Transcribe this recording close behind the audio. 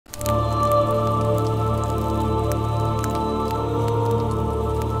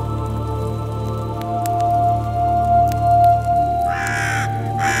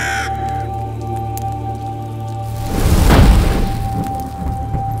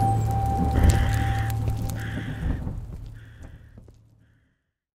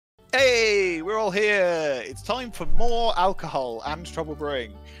all here. It's time for more alcohol and Trouble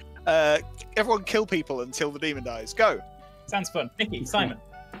Brewing. Everyone kill people until the demon dies. Go. Sounds fun. Nikki, Simon.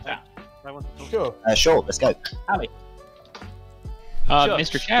 Sure. Sure, let's go. Ali.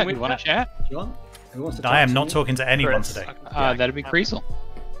 Mr. Chat, you want to chat? John? Who wants to I am talk not to me? talking to anyone today. That'd be Creasel.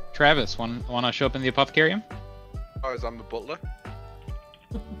 Travis, want to show up in the apothecarium? Oh, I'm the butler.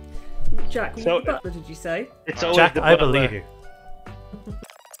 Jack, So- what butler did you say? It's always Jack, the I butler. believe you.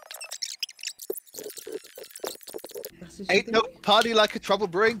 Party like a Trouble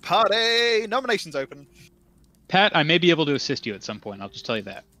Brewing party. Nominations open. Pat, I may be able to assist you at some point. I'll just tell you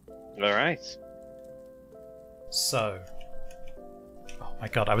that. All right. So, oh my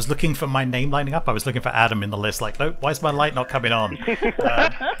god, I was looking for my name lining up. I was looking for Adam in the list. Like, no, why is my light not coming on? You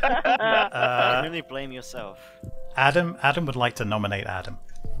really blame yourself. Adam would like to nominate Adam.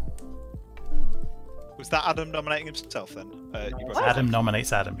 Was that Adam nominating himself then? Adam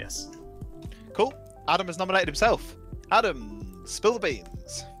nominates Adam, yes. Cool. Adam has nominated himself. Adam, spill the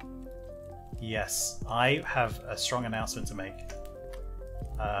beans. Yes, I have a strong announcement to make.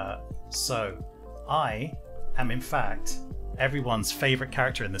 So, I am in fact everyone's favourite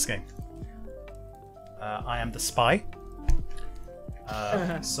character in this game. I am the spy.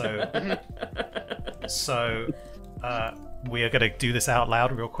 So we are going to do this out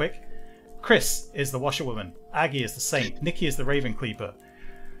loud real quick. Chris is the washerwoman. Aggie is the saint. Nikki is the raven cleaver.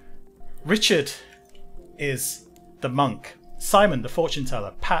 Richard is the monk. Simon the fortune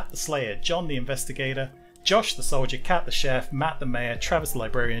teller. Pat the slayer. John the investigator. Josh the soldier. Kat the chef. Matt the mayor. Travis the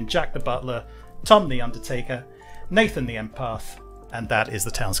librarian. Jack the butler. Tom the undertaker. Nathan the empath. And that is the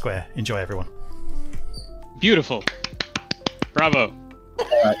town square. Enjoy, everyone. Beautiful. Bravo.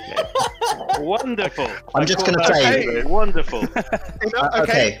 Wonderful. I'm just going to say... Wonderful.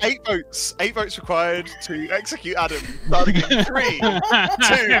 Okay, 8 votes. 8 votes required to execute Adam. Starting in 3, 2,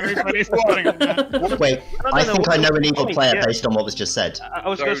 Everybody's voting on that. Wait, I think I know an evil player based on what was just said. I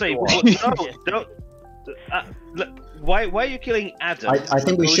was going to say, don't. Why are you killing Adam? I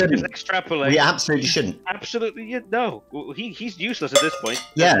think we shouldn't. Just extrapolate. We absolutely shouldn't. Absolutely, no. He's useless at this point.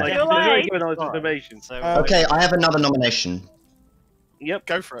 Yeah. Like, You're he's already lying. given all this information. So, Okay, I have another nomination. Yep.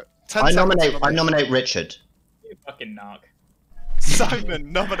 Go for it. 10 I seconds nominate Richard. You fucking narc.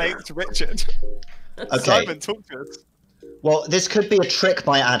 Simon nominates Richard. Okay. Simon, talk to us. Well, this could be a trick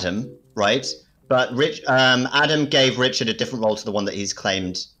by Adam, right? But Adam gave Richard a different role to the one that he's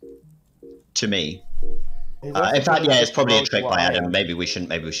claimed to me. In fact, yeah, it's probably a trick by Adam. Maybe we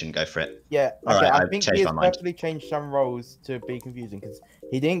shouldn't go for it. Yeah, All okay, right, I I've think changed he my has mind. definitely changed some roles to be confusing because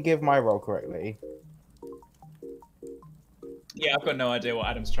he didn't give my role correctly. Yeah, I've got no idea what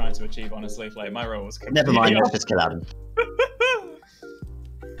Adam's trying to achieve, honestly. Like, my role was Never mind, let's just kill Adam.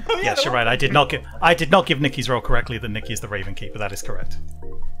 Yes, you're right. I did not give Nikki's role correctly. That Nikki is the Raven Keeper. That is correct.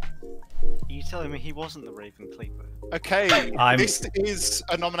 are you telling me he wasn't the Raven Cleaver? Okay, this is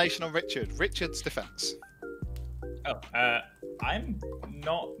a nomination on Richard. Richard's defense. Oh, I'm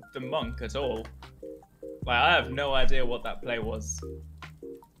not the monk at all. Like, I have no idea what that play was. Oh,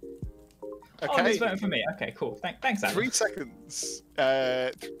 Okay. he's voting for me. Okay, cool. Thanks, Adam. 3 seconds.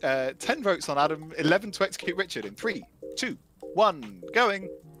 10 votes on Adam. 11 to execute Richard. In 3, 2, 1, going.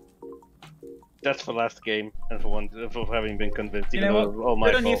 That's for last game and for having been convinced. You even know though what? it was all my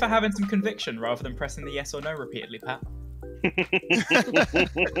Good on you fault. for having some conviction rather than pressing the yes or no repeatedly, Pat.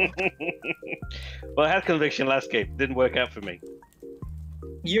 Well, I had conviction last game. Didn't work out for me.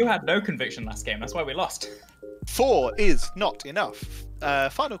 You had no conviction last game. That's why we lost. 4 is not enough.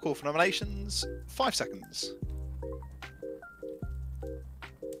 Final call for nominations. 5 seconds.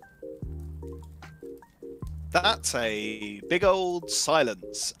 That's a big old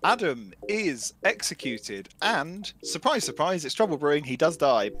silence. Adam is executed, and surprise, surprise, it's Trouble Brewing. He does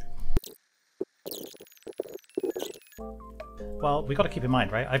die. Well, we got to keep in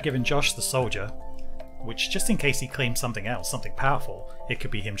mind, right? I've given Josh the soldier, which just in case he claims something else, something powerful, it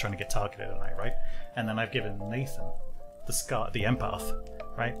could be him trying to get targeted at night, right? And then I've given Nathan the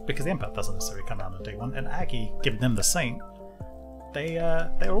empath, right? Because the empath doesn't necessarily come out on day one, and Aggie, giving them the saint,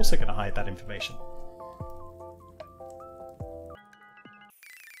 they're also going to hide that information.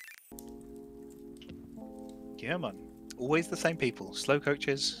 Yeah, man. Always the same people. Slow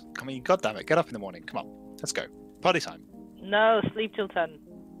coaches. I mean, goddammit, get up in the morning. Come on, let's go. Party time. No, sleep till 10.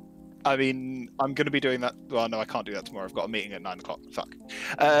 I mean, I'm going to be doing that. Well, no, I can't do that tomorrow. I've got a meeting at 9 o'clock. Fuck.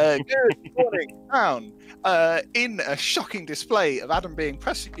 Good morning, town. In a shocking display of Adam being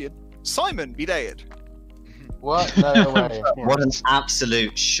pressured, Simon be dead. What? No way. What an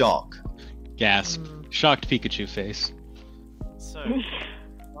absolute shock. Gasp. Shocked Pikachu face. So,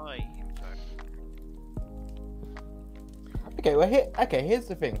 my info. Okay, well, here's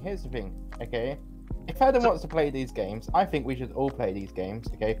the thing. Okay. If Adam wants to play these games, I think we should all play these games.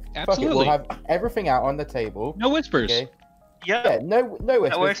 Okay. Absolutely. Fuck it, we'll have everything out on the table. No whispers. Okay. Yeah. Yeah. No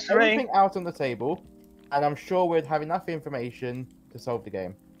whispers. works for me. Everything out on the table, and I'm sure we'd have enough information to solve the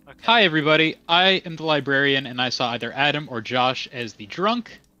game. Okay. Hi, everybody. I am the librarian, and I saw either Adam or Josh as the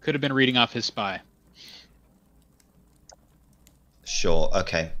drunk. Could have been reading off his spy. Sure.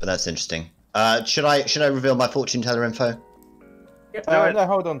 Okay, but that's interesting. Should I reveal my fortune teller info? No,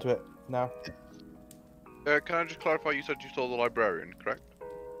 hold on to it. No. Can I just clarify? You said you saw the librarian, correct?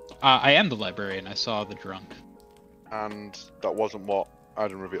 I am the librarian. I saw the drunk. And that wasn't what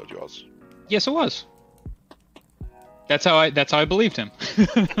Adam revealed you as. Yes, it was. That's how I believed him.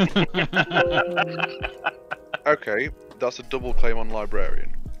 Okay, that's a double claim on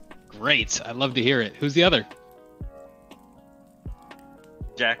librarian. Great. I'd love to hear it. Who's the other?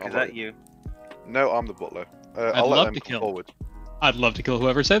 Jack, is that you? No, I'm the butler. I'd I'll let love them to come kill. forward. I'd love to kill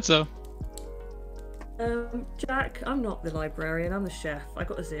whoever said so. Jack, I'm not the librarian, I'm the chef. I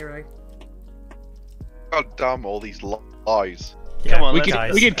got a 0. God damn all these lies. Yeah, Come on, we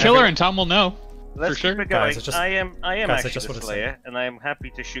let's- could kill her and Tom will know. Let's For sure. keep it going. Guys, I am guys, I actually just the wanna say- Slayer, and I am happy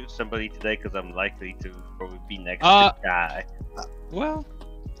to shoot somebody today because I'm likely to probably be next to die. Well,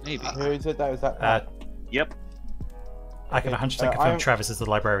 maybe. Who said that? Was that? Yep. I can 100% confirm Travis is the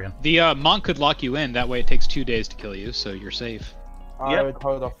librarian. The monk could lock you in. That way it takes 2 days to kill you, so you're safe. I would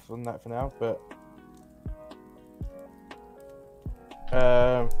hold off on that for now, but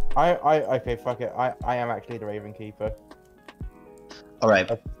okay, fuck it. I am actually the Raven Keeper. All right.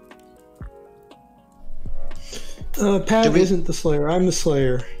 Pat isn't the Slayer. I'm the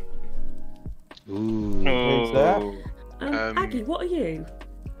Slayer. Ooh. Who's that? Aggie, what are you?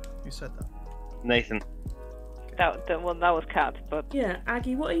 Who said that? Nathan. That was Cat, but Yeah,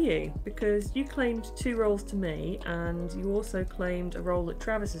 Aggie, what are you? Because you claimed 2 roles to me, and you also claimed a role that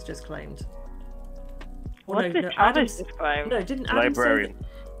Travis has just claimed. what did Travis describe? No, didn't Adam Librarian. say?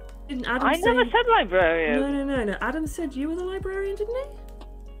 Didn't Adam I say? never said librarian. No. Adam said you were the librarian, didn't he?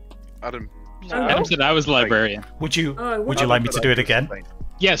 Adam. No. Adam said I was the librarian. Would you Oh, would you like me to do it again?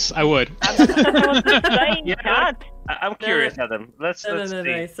 Yes, I would. Yeah, Cat. I'm curious, Adam. Let's No.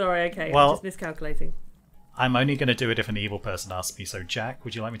 see. Sorry, okay. Well- I'm just miscalculating. I'm only going to do it if an evil person asks me. So, Jack,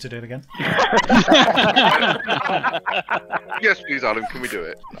 would you like me to do it again? Yes, please, Adam. Can we do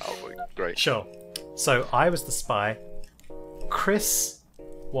it? That'll be great. Sure. So, I was the spy. Chris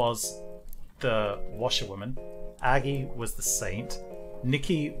was the washerwoman. Aggie was the saint.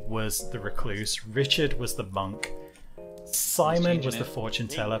 Nikki was the recluse. Richard was the monk. Simon was the fortune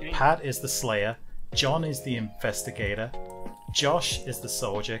teller. Pat is the slayer. John is the investigator. Josh is the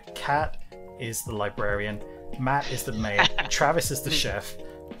soldier. Kat is the librarian. Matt is the maid. Travis is the chef.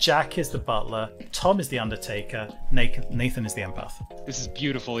 Jack is the butler. Tom is the undertaker. Nathan is the empath. This is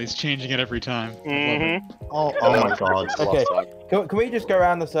beautiful. He's changing it every time. Oh my god. Okay, can we just go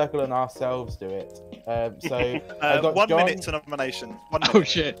around the circle and ourselves do it? So I've got 1 John, minute to nomination. 1 minute. Oh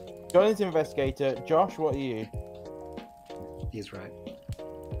shit. John is the investigator. Josh, what are you? He's right.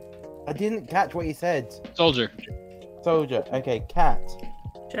 I didn't catch what you said. Soldier. Soldier. Okay, Cat.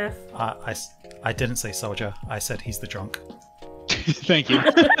 Chef. I didn't say soldier. I said he's the drunk. Thank you.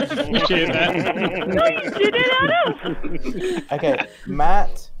 Appreciate that. You did Adam. Okay,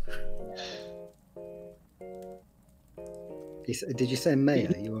 Matt. Did you say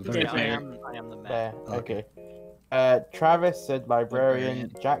mayor? You were very. Yeah, I am the mayor. There. Okay. Travis said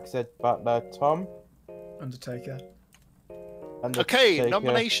librarian. Jack said butler. Tom. Undertaker. Okay, Undertaker.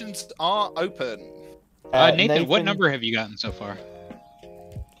 nominations are open. Nathan, what number have you gotten so far?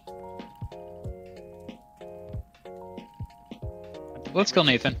 Let's kill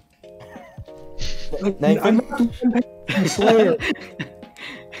Nathan. Nathan. Slayer.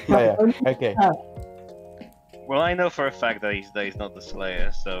 Slayer. Okay, Well, I know for a fact that he's not the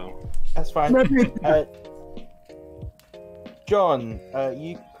Slayer, so. that's fine. John,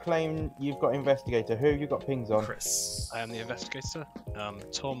 you claim you've got investigator. Who have you got pings on? Chris. I am the investigator.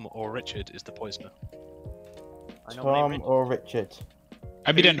 Tom or Richard is the poisoner. Tom or Richard?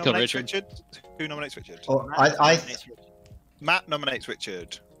 I'd be Who down to kill nominates Richard. Who nominates Richard? Oh, Matt nominates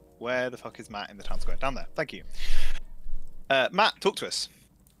Richard. Where the fuck is Matt in the town square? Down there. Thank you. Matt, talk to us.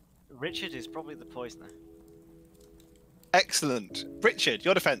 Richard is probably the poisoner. Excellent. Richard,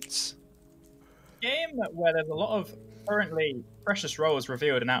 your defense. Game where there's a lot of currently precious roles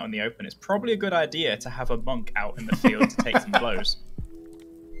revealed and out in the open, it's probably a good idea to have a monk out in the field to take some blows.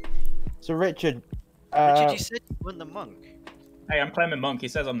 So Richard. Richard, you said you weren't the monk. Hey, I'm claiming monk. He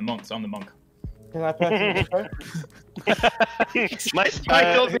says I'm the monk, so I'm the monk. Can I personally go? My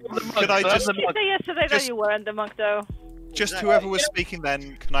spy told me I'm the monk. Could I so I'm just- the You monk. said yesterday that you weren't the monk, though. just whoever was speaking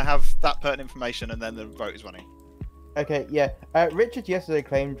then, can I have that pertinent information and then the vote is running? Okay, yeah. Richard yesterday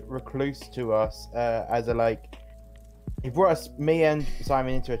claimed recluse to us as a like. He brought me and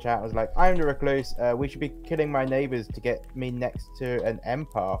Simon into a chat and was like, I'm the recluse, we should be killing my neighbours to get me next to an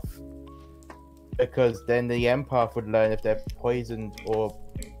empath. Because then the empath would learn if they're poisoned or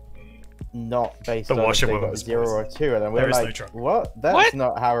not based on if they got a 0 or a 2. And then we're like, what? That's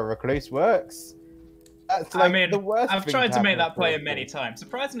not how a recluse works. That's like I mean, the worst I've thing tried to make that happen player many times.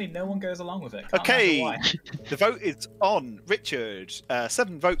 Surprisingly, no one goes along with it. Can't Okay, imagine why. the vote is on Richard.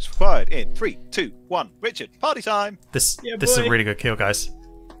 7 votes required in 3, 2, 1. Richard, party time. This is a really good kill, guys.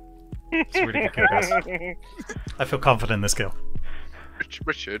 It's a really good kill, guys. I feel confident in this kill.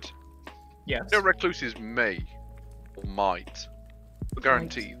 Richard. Yes. No recluses may or might.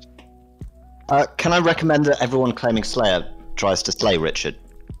 Guaranteed. Can I recommend that everyone claiming Slayer tries to slay Richard?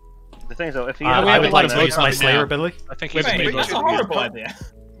 The thing is, though, if he I would like to use my Slayer ability. I think Wait, he's that's a horrible idea.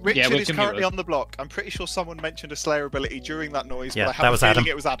 Richard is currently on the block. I'm pretty sure someone mentioned a Slayer ability during that noise, Yeah, but I have that a was feeling Adam.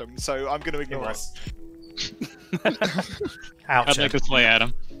 it was Adam, so I'm going to ignore it. Ouch. I'd like to slay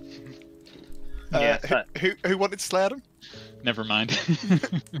Adam. Who wanted to slay Adam? Never mind.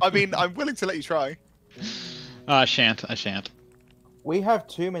 I mean, I'm willing to let you try. I shan't. I shan't. We have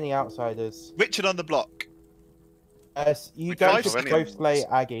too many outsiders. Richard on the block. You Five guys seconds. go slay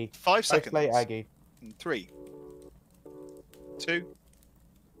Aggie. 5 Go seconds. slay Aggie. 3, 2.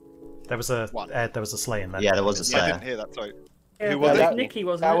 There was a slay in there. Yeah, there was a I Slayer. didn't hear that. Sorry. Yeah, Who was that it? Nikki,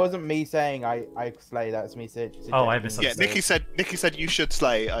 wasn't That it? wasn't me saying I slay. That's me saying. Oh, I Yeah, misunderstood. Nikki said you should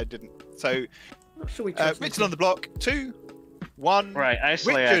slay. I didn't. So, Not sure we trust Richard Nikki. on the block. 2, 1. Right, I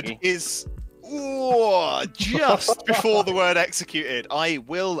slay Richard Aggie. is just before the word executed. I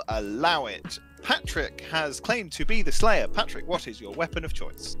will allow it. Patrick has claimed to be the Slayer. Patrick, what is your weapon of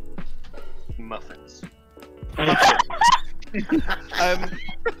choice? Muffins.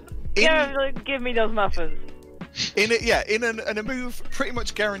 Give me those muffins. In a move pretty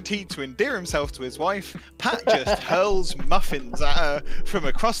much guaranteed to endear himself to his wife, Pat just hurls muffins at her from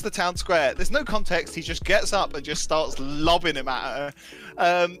across the town square. There's no context, he just gets up and just starts lobbing him at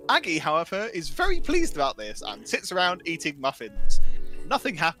her. Aggie, however, is very pleased about this and sits around eating muffins.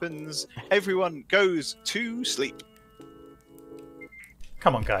 Nothing happens, everyone goes to sleep.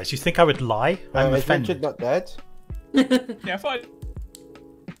 Come on, guys. You think I would lie? I'm Is offended. Richard not dead? Yeah, fine.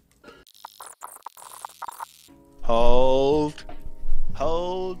 Hold.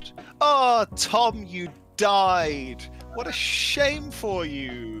 Oh, Tom, you died. What a shame for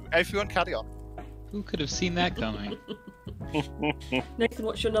you. Everyone carry on. Who could have seen that coming? Nathan,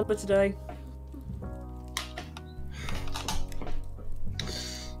 what's your number today?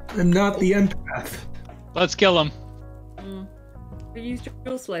 I'm not the empath. Let's kill him. You used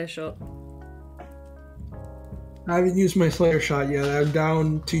your Slayer shot. I haven't used my Slayer shot yet. I'm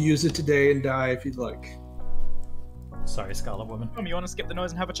down to use it today and die if you'd like. Sorry, Scarlet Woman. Tom, you want to skip the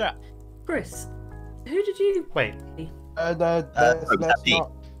noise and have a chat? Chris, who did you... Wait. Let's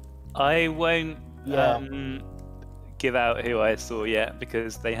not. I won't Yeah. give out who I saw yet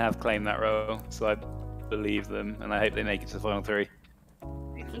because they have claimed that role, so I believe them, and I hope they make it to the final 3.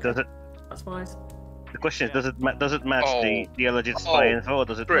 Does it? That's wise. The question is, does it match the alleged spy info, or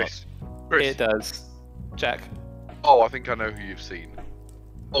does it Chris. It does. Jack. Oh, I think I know who you've seen.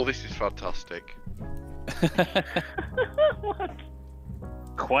 Oh, this is fantastic. What?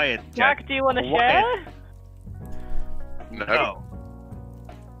 Quiet, Jack, do you want to Quiet. share? No.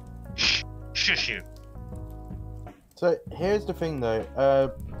 Shush you. So here's the thing,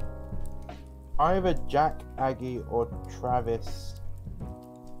 though. Either Jack, Aggie, or Travis.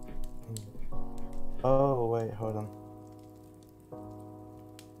 Oh wait, hold on.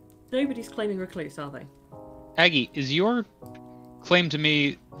 Nobody's claiming recluse, are they? Aggie, is your claim to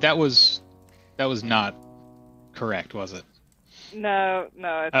me that was not correct, was it? No,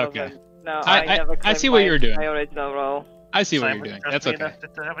 it Okay. wasn't. No, I never I claimed see what you're doing. my original role. I see what Simon, you're doing. trust That's me okay.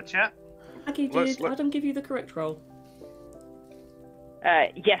 enough to have a chat? Aggie, did Adam give you the correct role?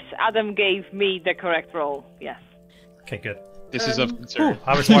 Yes, Adam gave me the correct role. Yes. Okay, good. This is of concern.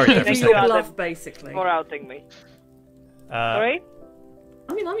 I was worried there for a Thank you, second. love, basically. For outing me. Uh, Sorry?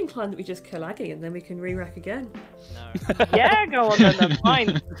 I mean, I'm inclined that we just kill Aggie and then we can re-rack again. Yeah, go on then, that's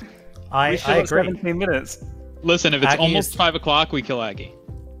fine. I agree. 17 minutes. Listen, if it's Aggie almost is- 5 o'clock, we kill Aggie.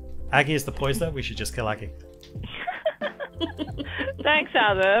 Aggie is the poisoner. We should just kill Aggie. Thanks,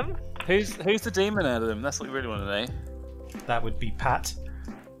 Adam. Who's the demon, Adam? That's what we really want to know. That would be Pat.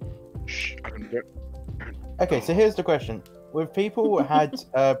 Shh, Okay, so here's the question: with people who had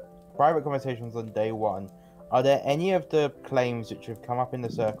private conversations on day 1, are there any of the claims which have come up in the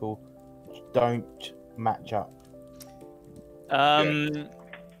circle which don't match up?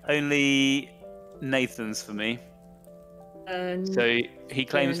 Only Nathan's for me. So he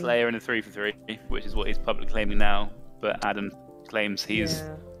claims Slayer in a 3 for 3, which is what he's publicly claiming now. But Adam claims he's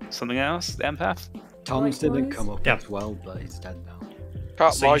something else, the empath. Tom's didn't come up Yep. as well, but he's dead now.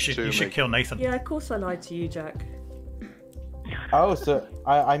 So you should kill Nathan. Yeah, of course I lied to you, Jack. Oh, so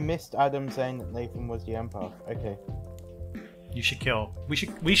I missed Adam saying that Nathan was the empath. Okay. You should kill.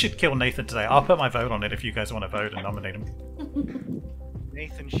 We should kill Nathan today. I'll put my vote on it if you guys want to vote and nominate him.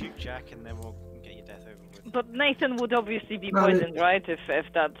 Nathan, shoot Jack, and then we'll get your death over with. But Nathan would obviously be poisoned, right? If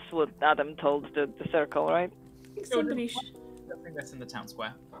that's what Adam told the circle, right? Somebody. I think that's in the town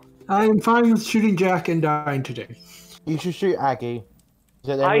square. I am fine with shooting Jack and dying today. You should shoot Aggie.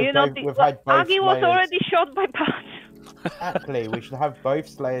 So then Are we've you not? we've had both Aggie was Slayers. already shot by Pat. Exactly, we should have both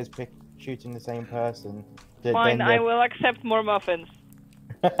Slayers shooting the same person. Fine, Then I will accept more muffins.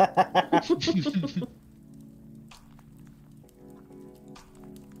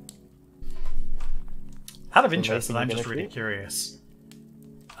 Out of So interest, and Nathan, I'm you just gonna really shoot? curious.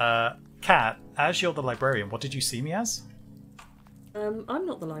 Kat, as you're the librarian, what did you see me as? I'm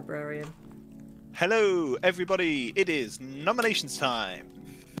not the librarian. Hello, everybody. It is nominations time.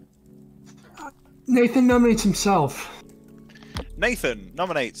 Nathan nominates himself. Nathan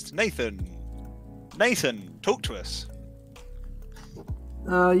nominates Nathan. Nathan, talk to us.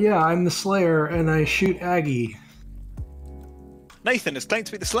 Yeah, I'm the Slayer, and I shoot Aggie. Nathan is claimed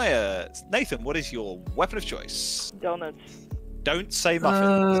to be the Slayer. Nathan, what is your weapon of choice? Donuts. Don't say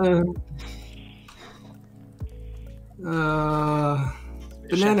muffins.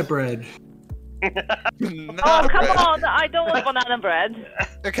 Banana bread. Oh, come on! I don't want banana bread.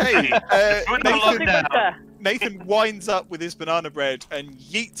 Okay, Nathan winds up with his banana bread and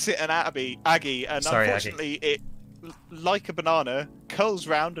yeets it at Aggie, and Sorry, unfortunately it, like a banana, curls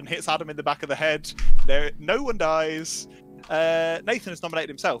round and hits Adam in the back of the head. No one dies. Nathan has nominated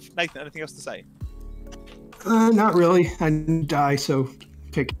himself. Nathan, anything else to say? Not really. I didn't die, so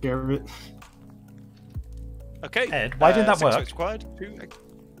take care of it. Okay. Ed, why didn't that 6 work? votes required. 2.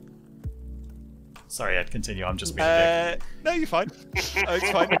 Sorry, Ed, continue. I'm just being a dick. No, you're fine. It's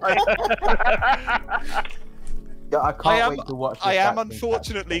fine. Yeah, I can't wait to watch this I am back from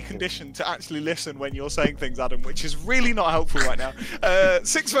unfortunately conditioned to actually listen when you're saying things, Adam, which is really not helpful right now.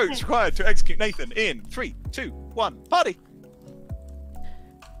 6 votes required to execute Nathan in 3, 2, 1, party.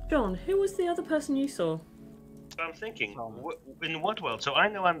 John, who was the other person you saw? So I'm thinking, in what world? So I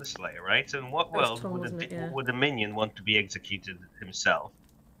know I'm the Slayer, right? So in what That was world Tom, wasn't it? Yeah. would the minion want to be executed himself?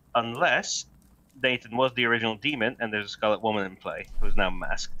 Unless Nathan was the original demon and there's a Scarlet Woman in play who's now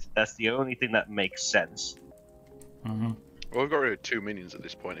masked. That's the only thing that makes sense. Mm-hmm. Well, we've got rid of 2 minions at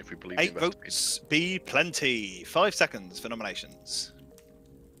this point if we believe 8 the votes be plenty. 5 seconds for nominations.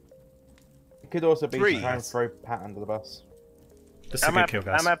 It could also be 3. to try and throw Pat under the bus. This is a good kill,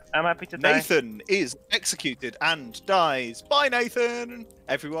 guys. I'm happy to die. Nathan is executed and dies. Bye, Nathan.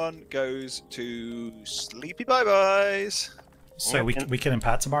 Everyone goes to sleepy bye-byes. So we kill him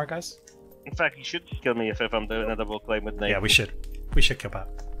Pat tomorrow, guys? In fact, you should kill me if I'm doing a double claim with Nathan. Yeah, we should. We should kill Pat.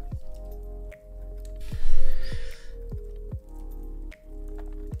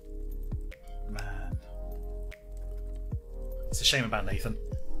 Man. It's a shame about Nathan.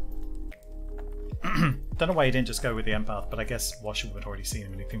 Don't know why he didn't just go with the empath, but I guess Washerwood had already seen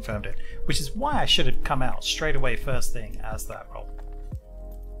him and he confirmed it. Which is why I should have come out straight away first thing as that role.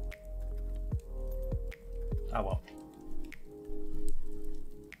 Oh well.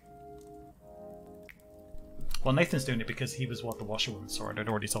 Well, Nathan's doing it because he was what the Washerwoman saw, and I'd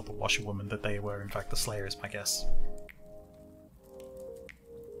already told the Washerwoman that they were in fact the Slayers, my guess.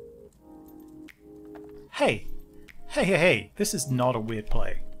 Hey! Hey, this is not a weird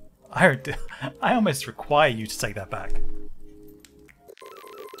play. I almost require you to take that back.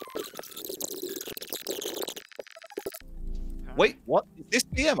 Wait, what? Is this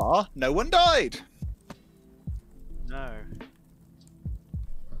PMR? No one died. No.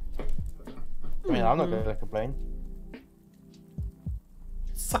 I mean, I'm not going to complain.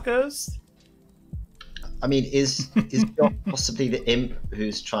 Suckers! I mean, is Josh possibly the imp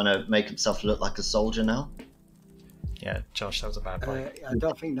who's trying to make himself look like a soldier now? Yeah, Josh, that was a bad play. I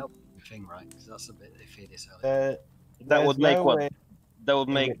don't think that would be the thing, right? Because that's a bit iffy this early. That There's would make no what? way- That would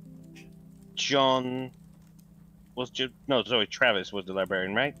make John Travis was the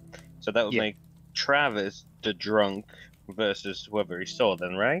librarian, right? So that would make Travis the drunk versus whoever he saw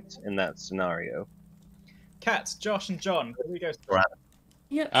then, right? In that scenario. Kat, Josh, and John. Where do we go?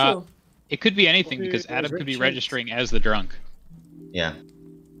 Yep, sure. It could be anything Well, because it was Adam could be Richard. registering as the drunk. Yeah.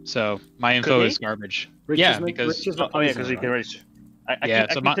 So my Could info he? is garbage. Richard's yeah, meant- because Richard's Oh yeah, because he right? can register. I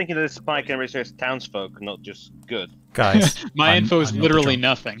keep thinking that Spike and research townsfolk, not just good. Guys, my info is literally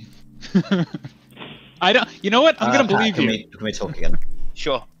nothing. I don't. You know what? I'm gonna believe you. Can we talk again?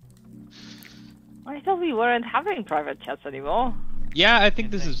 Sure. I thought we weren't having private chats anymore. Yeah, I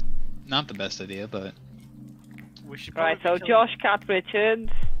think this is not the best idea, but. Right, so Josh, Cat,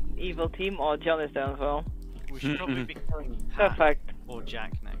 Richard, evil team, or John is down as well. We should probably be killing Pat Perfect. or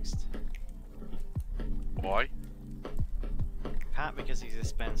Jack next. Why? Pat because he's a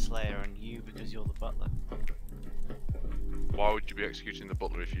spent slayer, and you because you're the butler. Why would you be executing the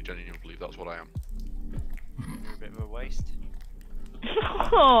butler if you genuinely believe that's what I am? Bit of a waste.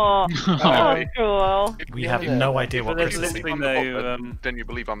 Oh, cool. We have no idea what Chris Chris is is saying. No, Then you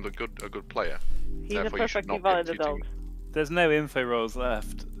believe I'm a good player. He's a Therefore, you should perfectly not be valid executing adult. there's no info roles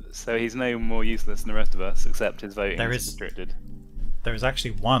left, so he's no more useless than the rest of us, except his voting There is is- restricted. There is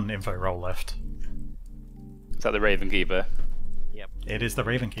actually one info roll left. Is that the Raven Keeper? Yep. It is the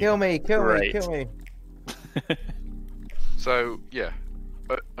Raven Keeper. Kill me, kill me, Great. kill me. So yeah,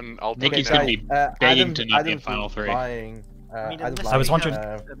 and I'll tell Nikki's you gonna now. be begging to not be in Adam's final three. lying. Adam's I was lying.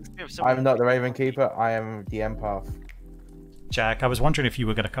 wondering- I'm not the Raven Keeper. I am the Empath. Jack, I was wondering if you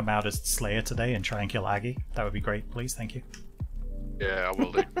were going to come out as Slayer today and try and kill Aggie. That would be great, please. Thank you. Yeah, I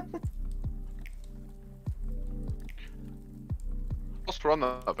will do. Whilst we're on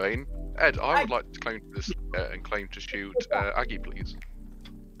that vein, Ed, I would like to claim this and claim to shoot Aggie, please.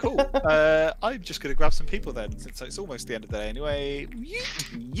 Cool. I'm just going to grab some people then, since it's almost the end of the day anyway.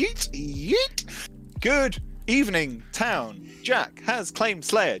 Yeet, yeet, yeet. Good evening, town. Jack has claimed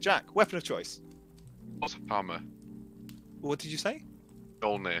Slayer. Jack, weapon of choice. What's a hammer? What did you say?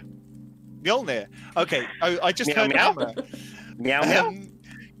 Mjolnir. Mjolnir. Okay. I just Meow, heard meow. hammer. Meow meow.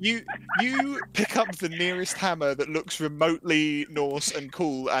 You pick up the nearest hammer that looks remotely Norse and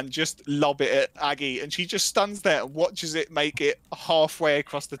cool and just lob it at Aggie, and she just stands there and watches it make it halfway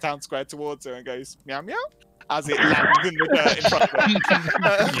across the town square towards her and goes meow meow as it lands in the dirt in front of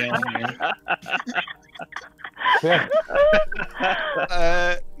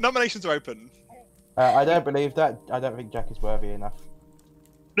her. Nominations are open. I don't believe that. I don't think Jack is worthy enough.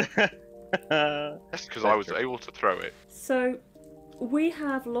 That's because I was able to throw it. So, we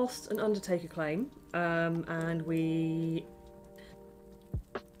have lost an Undertaker claim, and we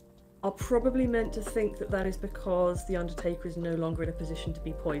are probably meant to think that that is because the Undertaker is no longer in a position to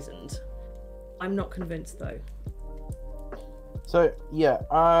be poisoned. I'm not convinced though. So yeah,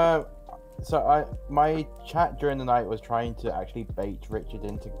 my chat during the night was trying to actually bait Richard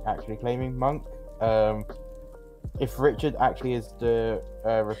into actually claiming Monk. If Richard actually is the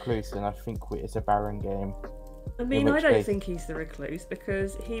recluse, then I think it's a Baron game. I mean, I don't think he's the recluse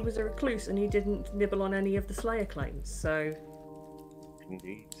because he was a recluse and he didn't nibble on any of the Slayer claims, so...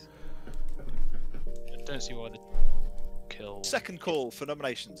 Indeed. I don't see why the kill... Second call for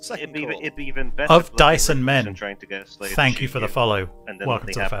nominations. Second call. It'd be even better Of for Dice the and recluse Men, than trying to get a Slayer thank to you shoot for the follow. And then Welcome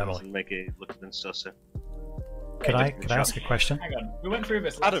nothing to the happens family. and make it look even susser. Could I ask a question? Hang on, we went through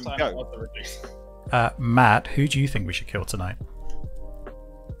this last Adam, time. go. I was the recluse. Matt, who do you think we should kill tonight?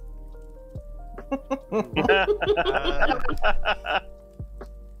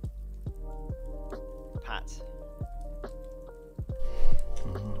 Pat.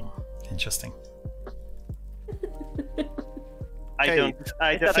 Interesting. I don't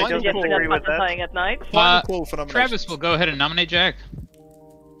Suggesting agree with Pat is that. playing at night. Final call for nominations. Travis will go ahead and nominate Jack.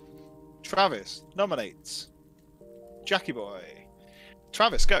 Travis nominates Jackie Boy.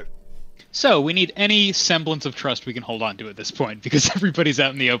 Travis, go. So we need any semblance of trust we can hold on to at this point because everybody's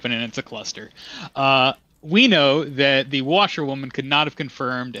out in the open and it's a cluster. We know that the washerwoman could not have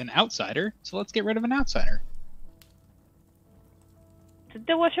confirmed an outsider, so let's get rid of an outsider. Did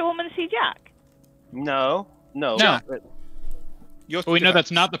the washerwoman see Jack? No. No. But we know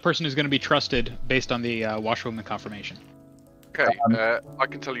that's not the person who's going to be trusted based on the washerwoman confirmation. Okay, I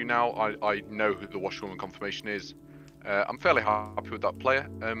can tell you now, I know who the washerwoman confirmation is. I'm fairly happy with that player,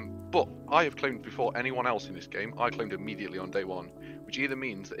 but I have claimed before anyone else in this game. I claimed immediately on day one, which either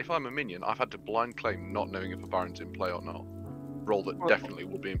means that if I'm a minion, I've had to blind claim not knowing if a Baron's in play or not. Role that definitely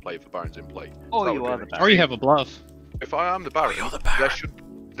would be in play if a Baron's in play. Or So you that would are be the an Baron. Or you have a bluff. If I am the Baron,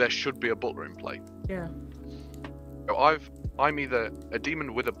 there should be a butler in play. Yeah. So I'm either a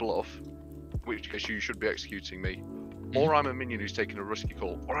demon with a bluff, which case you should be executing me, or I'm a minion who's taking a risky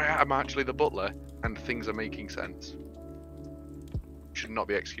call, or I am actually the butler and things are making sense. Should not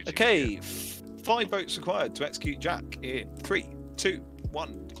be executing. Okay, 5 votes required to execute Jack in 3, 2,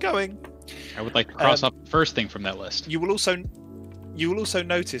 1, going. I would like to cross off the first thing from that list. You will also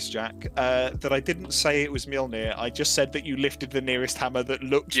notice, Jack, that I didn't say it was Mjolnir. I just said that you lifted the nearest hammer that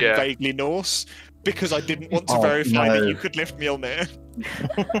looked vaguely Norse, because I didn't want to verify that you could lift Mjolnir.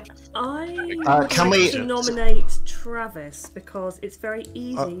 I can would we- like to nominate Travis because it's very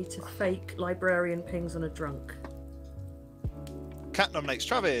easy to fake librarian pings on a drunk. Cat nominates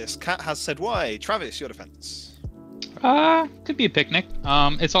Travis. Cat has said why. Travis, your defense. Could be a picnic.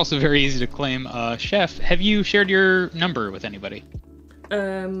 It's also very easy to claim. Chef, have you shared your number with anybody?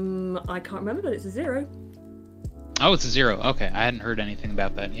 I can't remember, but it's a 0. Oh, it's a 0. Okay, I hadn't heard anything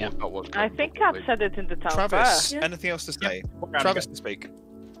about that. Yeah. I think Cat said it in the town Travis, fair. anything else to say? Travis to speak.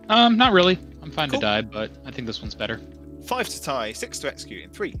 Not really. I'm fine to die, but I think this one's better. 5 to tie, 6 to execute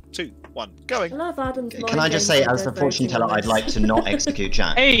in 3, 2, 1, going. I love Adam's Can I just say, as the fortune teller, I'd like to not execute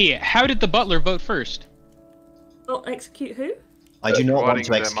Jack. Hey, how did the butler vote first? Not execute who? I do not want Providing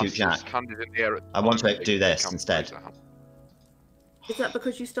to their execute master's Jack. handed in the air at the I want time, to do they this can instead. raise their hand. Is that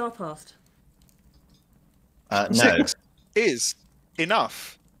because you star passed? No. 6 is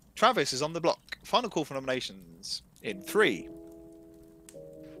enough. Travis is on the block. Final call for nominations in 3.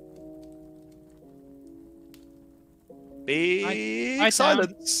 Big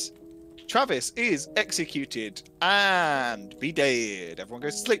silence. Travis is executed and be dead. Everyone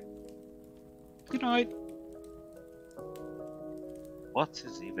goes to sleep. Good night. What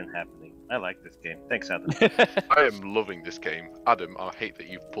is even happening? I like this game. Thanks, Adam. I am loving this game. Adam, I hate that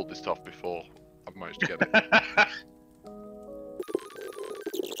you've pulled this off before I've managed to get it.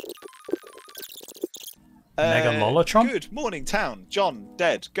 Megalolotron? Good morning, town. John,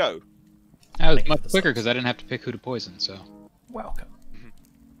 dead, go. That was much quicker because I didn't have to pick who to poison, so. Welcome.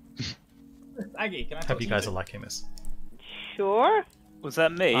 Aggie, can I Hope you guys are liking this. Sure. Was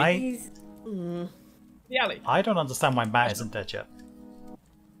that me? The alley. I don't understand why Matt isn't dead yet.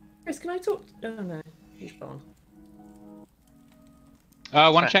 Chris, can I talk? Oh no, he's gone.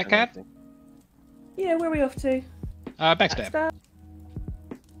 Want to check, Cat? Yeah, where are we off to? Backstab.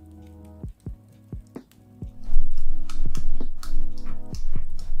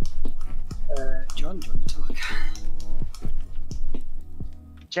 John, do you want to talk?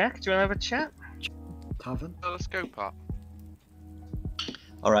 Jack, do you want to have a chat? Tavern? Let's go, Pat.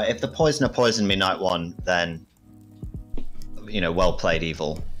 Alright, if the poisoner poisoned me night 1, then, well played,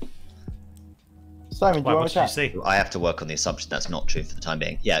 evil. Simon, do you want to chat? What did you see? I have to work on the assumption that's not true for the time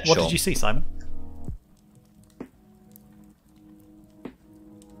being. Yeah, What sure. did you see, Simon?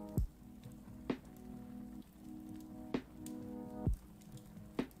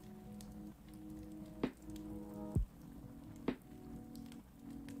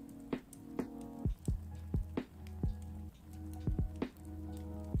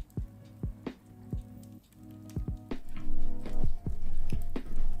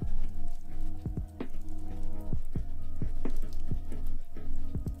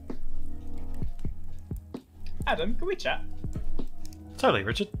 Adam, can we chat? Totally,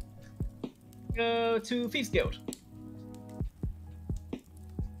 Richard. Go to Thieves Guild.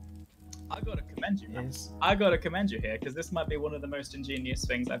 I gotta commend you. Yes. I gotta commend you here because this might be one of the most ingenious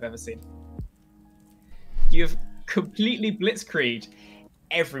things I've ever seen. You've completely blitzkrieged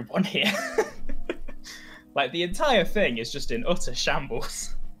everyone here. Like the entire thing is just in utter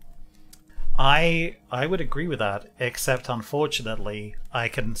shambles. I would agree with that, except unfortunately, I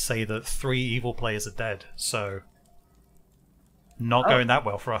can say that 3 evil players are dead, so not going that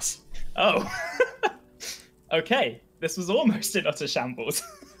well for us. Oh. Okay, this was almost in utter shambles.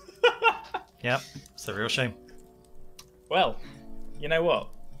 Yep, it's a real shame. Well, you know what?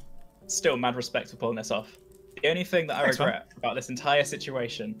 Still mad respect for pulling this off. The only thing that I Thanks, regret about this entire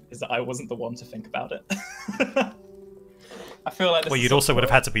situation is that I wasn't the one to think about it. I feel like this Well, is you'd also would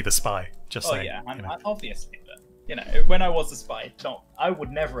have had to be the spy, just saying. yeah, you know. obviously, but when I was the spy, I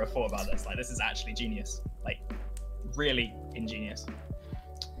would never have thought about this. Like, this is actually genius, like, really ingenious.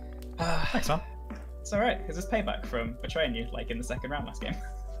 Thanks, man. It's all right. Is this payback from betraying you, like in the second round last game?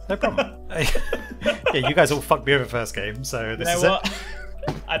 No problem. Yeah, you guys all fucked me over first game, so this is what?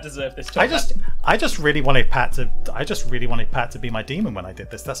 it. I deserve this. I just really wanted Pat to be my demon when I did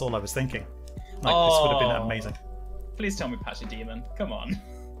this. That's all I was thinking. Like, this would have been amazing. Please tell me Pat's your demon. Come on.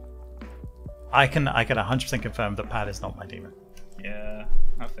 I can 100% confirm that Pat is not my demon. Yeah,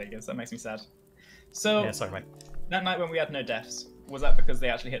 I figures. That makes me sad. So, Yeah, sorry, mate. that night when we had no deaths, was that because they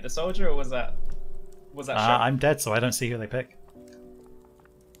actually hit the soldier, or was that I'm dead, so I don't see who they pick.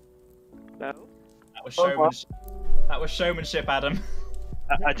 No. That was showmanship. That was showmanship, Adam.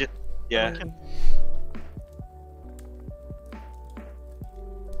 I just, yeah.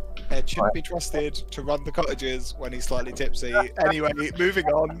 Ed shouldn't be trusted to run the cottages when he's slightly tipsy. Anyway, moving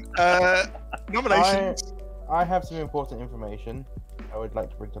on. Nominations. I have some important information I would like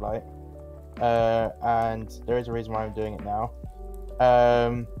to bring to light. And there is a reason why I'm doing it now.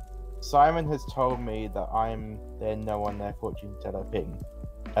 Simon has told me that I'm their no on their fortune teller ping.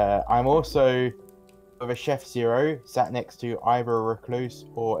 I'm also with a Chef Zero sat next to either a recluse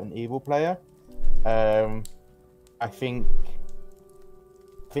or an evil player. I think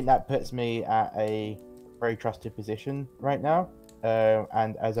that puts me at a very trusted position right now.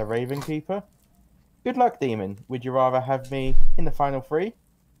 And as a Raven Keeper, good luck, Demon. Would you rather have me in the final 3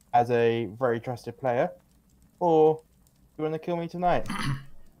 as a very trusted player, or do you want to kill me tonight?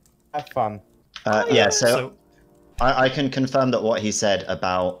 Have fun. Yeah, so I can confirm that what he said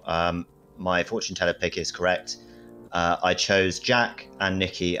about my fortune teller pick is correct. I chose Jack and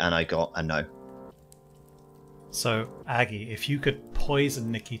Nikki, and I got a no. So, Aggie, if you could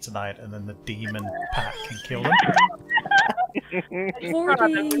poison Nikki tonight and then the demon Pat can kill them.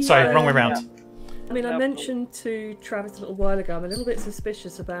 Already, Sorry, wrong way round. I mean, I mentioned to Travis a little while ago, I'm a little bit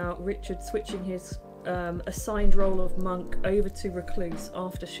suspicious about Richard switching his assigned role of monk over to recluse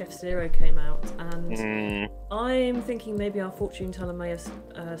after Chef Zero came out, and I'm thinking maybe our fortune teller may have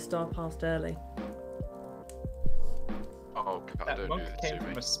star passed early. Oh, God, That don't monk do this came to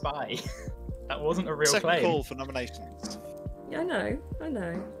from me. a spy. That wasn't a real Second claim. call for nominations. Yeah, I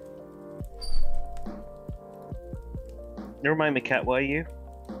know. Remind me, Kat, what are you?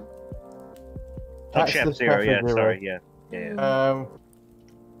 That's Chef the Zero, yeah, Zero. sorry, yeah.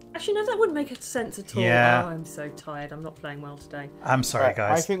 Actually, no, that wouldn't make sense at all. Yeah. Oh, I'm so tired. I'm not playing well today. I'm sorry,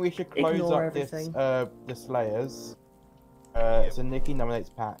 guys. I think we should close Ignore up everything. the Slayers. So Nikki nominates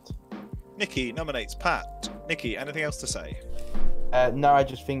Pat. Nikki nominates Pat. Nikki, anything else to say? No, I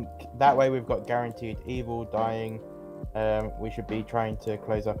just think that way we've got guaranteed evil dying. We should be trying to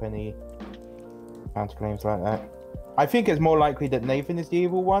close up any counterclaims like that. I think it's more likely that Nathan is the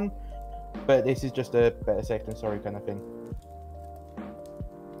evil one, but this is just a better safe than sorry kind of thing.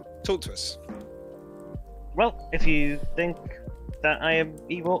 Talk to us. Well, if you think that I am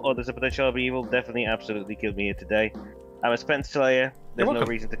evil, or there's a potential I'll be evil, definitely, absolutely kill me here today. I'm a Spence Slayer, there's no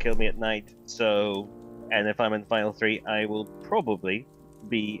reason to kill me at night, so... And if I'm in the final 3, I will probably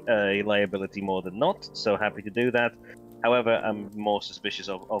be a liability more than not, so happy to do that. However, I'm more suspicious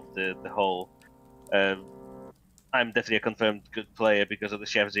of the whole... I'm definitely a confirmed good player because of the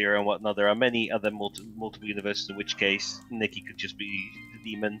Chef Zero and whatnot. There are many other multiple universes, in which case Nikki could just be the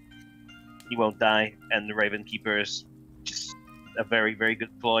demon. He won't die, and the Raven Keeper is just a very, very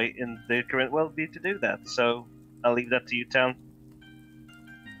good ploy in the current world to do that. So I'll leave that to you, Town.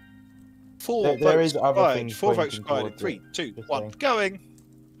 Four votes required. 3, 2, 1, going.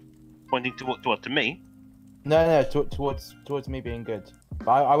 Pointing to what? To me? No, towards me being good.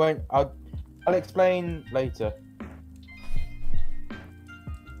 But I won't. I'll explain later.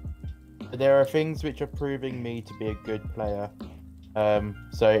 There are things which are proving me to be a good player.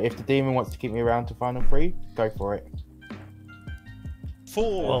 So if the demon wants to keep me around to final 3, go for it.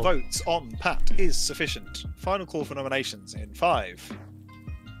 4 votes on Pat is sufficient. Final call for nominations in 5.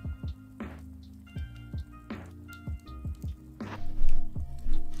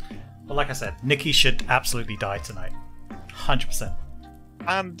 Well, like I said, Nikki should absolutely die tonight. 100%.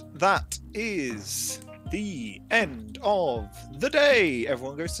 And that is the end of the day.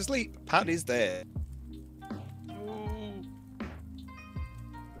 Everyone goes to sleep. Pat is there.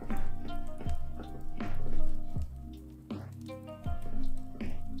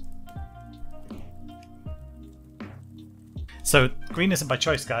 So, green isn't by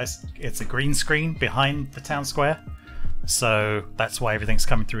choice, guys. It's a green screen behind the town square. So, that's why everything's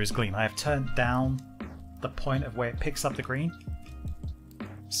coming through as green. I have turned down the point of where it picks up the green.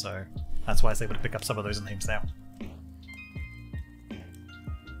 So, that's why I was able to pick up some of those names now.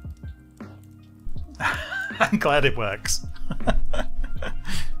 I'm glad it works.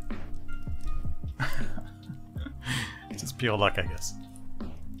 It's just pure luck, I guess.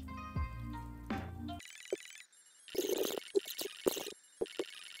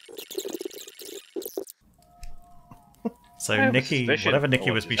 So Nikki, whatever Nikki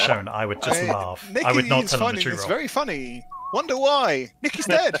was be shown, I would just laugh. Nikki I would not tell him the finding true this role. very funny. Wonder why? Nikki's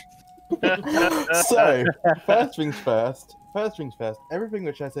dead. So, first things first. Everything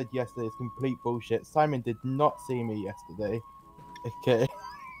which I said yesterday is complete bullshit. Simon did not see me yesterday. Okay.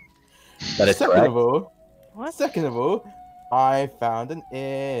 That is Second correct. of all, I found an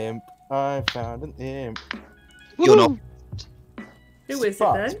imp. You're not. Who is it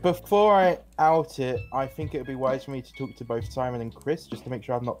But then? before I out it, I think it would be wise for me to talk to both Simon and Chris just to make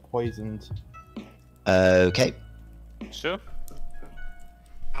sure I'm not poisoned. Okay. Sure.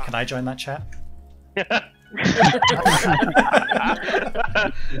 Can I join that chat?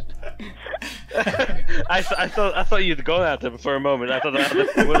 I thought you'd gone at him for a moment. I thought that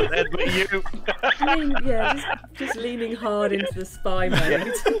was Edd, but you. Just leaning hard into the spy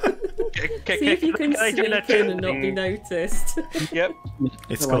mode. See if you can sneak in and not be noticed. Yep.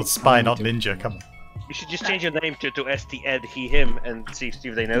 It's called spy, not ninja. Come on. You should just change your name to ST Edd, he, him, and see if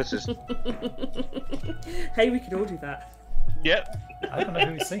they notice. Hey, we could all do that. Yep. I don't know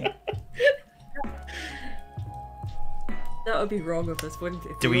who he's seeing. That would be wrong of us, wouldn't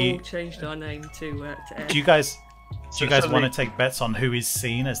it? If we all changed our name to Edd. Do you guys want to take bets on who is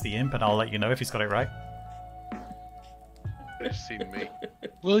seen as the imp, and I'll let you know if he's got it right? They've seen me.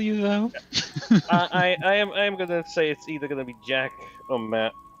 Will you though? I am gonna say it's either gonna be Jack or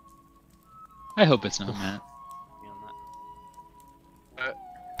Matt. I hope it's not Matt.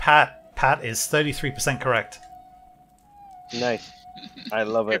 Pat is 33% correct. Nice. I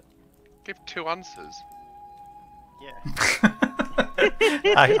love it. Give two answers. Yeah.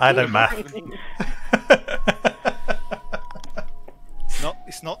 I don't math.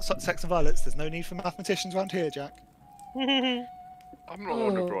 It's not sex and violence. There's no need for mathematicians around here, Jack. I'm not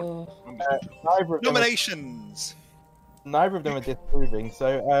one of Nominations. Neither of them are disproving.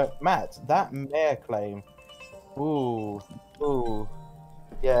 So, Matt, that mayor claim. Ooh.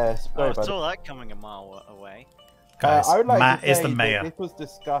 Yeah, sorry I saw that coming a mile away. Guys, I would like Matt to is say the mayor. This was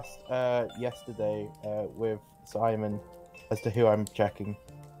discussed yesterday with Simon as to who I'm checking.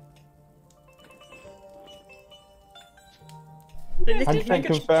 100%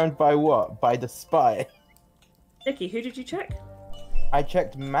 confirmed by what? By the spy. Nikki, who did you check? I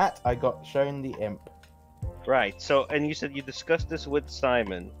checked Matt. I got shown the imp. Right. So, and you said you discussed this with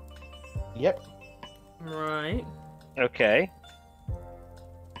Simon. Yep. Right. Okay.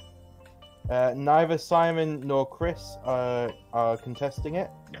 Neither Simon nor Chris are contesting it,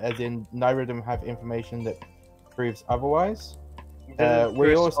 as in neither of them have information that proves otherwise. Didn't We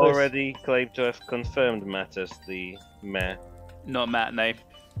Chris also already claimed to have confirmed Matt as the mayor? Not Matt, no.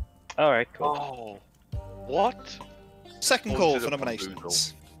 Alright, cool. Oh, what? Second call for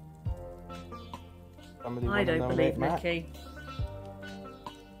nominations. I don't believe Nikki.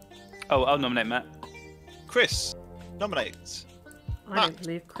 Oh, I'll nominate Matt. Chris nominates. I don't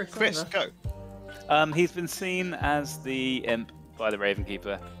believe Chris either. Go. He's been seen as the imp by the Raven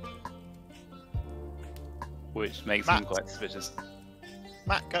Keeper, which makes him quite suspicious.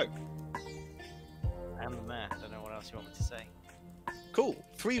 Matt, go. I am the mayor. I don't know what else you want me to say. Cool.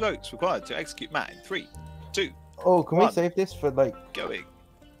 3 votes required to execute Matt in 3, 2. Oh, can we save this for like going?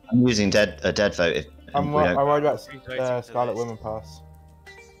 I'm using a dead vote. If I'm we don't- worried about Scarlet Woman pass.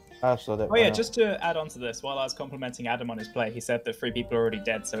 Oh yeah, just to add on to this, while I was complimenting Adam on his play, he said that 3 people are already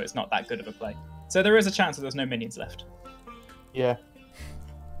dead, so it's not that good of a play. So there is a chance that there's no minions left. Yeah.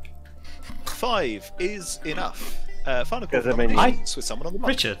 5 is enough. Final call Because for I mean- nominations with someone on the mic.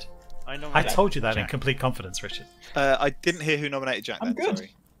 Richard, I told you that in complete confidence, Richard. I didn't hear who nominated Jack. I'm then, good.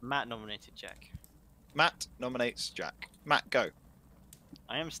 Sorry. Matt nominated Jack. Matt nominates Jack. Matt, go.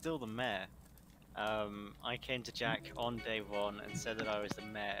 I am still the mayor. I came to Jack on day 1 and said that I was the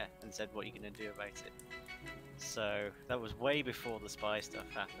mayor and said, what are you going to do about it? So that was way before the spy stuff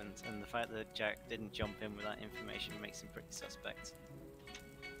happened, and the fact that Jack didn't jump in with that information makes him pretty suspect.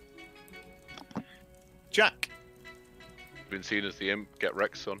 Jack. Been seen as the imp. Get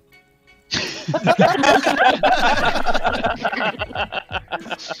Rex, son.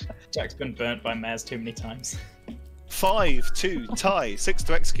 Jack's been burnt by mares too many times. 5-2 tie. 6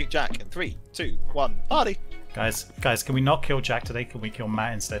 to execute Jack in 3, 2, 1. Party. Guys, can we not kill Jack today? Can we kill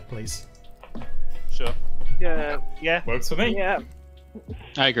Matt instead, please? Sure. Yeah. Works for me. Yeah.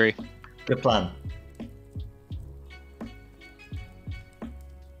 I agree. Good plan.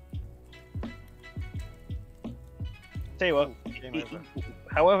 Tell you what,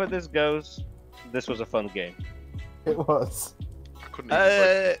 however this goes, this was a fun game. It was.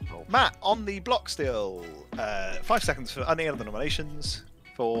 Matt, on the block still. 5 seconds for any other nominations.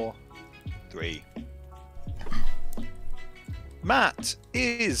 4, 3. Matt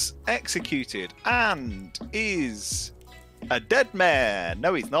is executed and is a dead mayor.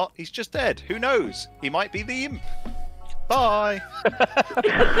 No, he's not. He's just dead. Who knows? He might be the imp. Bye.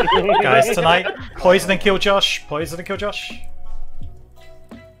 Guys, tonight, poison and kill Josh. Poison and kill Josh.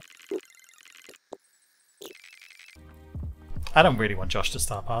 I don't really want Josh to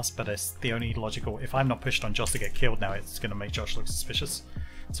start pass, but it's the only logical. If I'm not pushed on Josh to get killed now, it's going to make Josh look suspicious.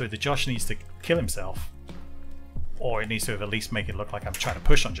 So either Josh needs to kill himself, or it needs to at least make it look like I'm trying to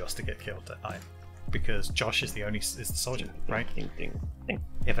push on Josh to get killed that night. Because Josh is the soldier, right?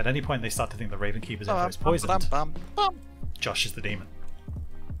 If at any point they start to think the Raven Keeper's info is poisoned, Josh is the demon.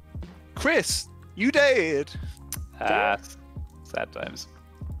 Chris, you dead. Sad times.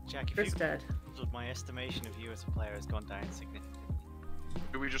 Jack, if Chris you dead. my estimation of you as a player has gone down significantly.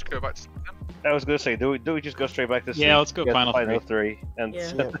 Do we just go back to sleep then? I was gonna say, do we just go straight back to sleep? Yeah, let's go Get the final three and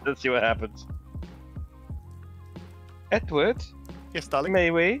Yeah. let's see what happens. Edward, Yes, darling.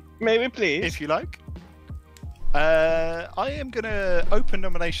 may we please? If you like. I am going to open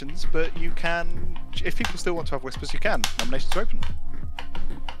nominations, but you can, if people still want to have whispers, you can. Nominations are open.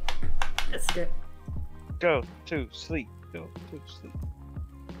 Let's go. Go to sleep. Go to sleep.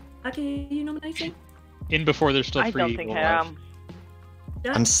 Aggie, are you nominating? In before there's still I three don't think people I alive. am.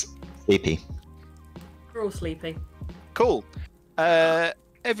 Yeah, I'm sleepy. we're all sleepy. Cool.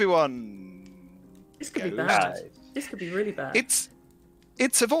 Everyone. This could be goes- bad. This could be really bad. It's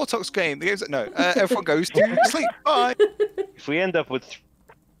a Vortox game. The game's no. Everyone goes to sleep. Bye. If we end up with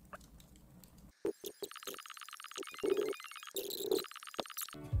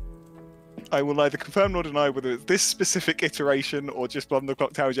I will neither confirm nor deny whether it's this specific iteration or just Blood on the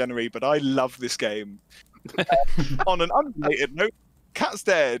Clock Tower January, but I love this game. On an unrelated note, Cat's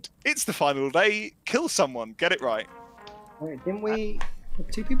dead. It's the final day. Kill someone. Get it right. Wait, didn't we have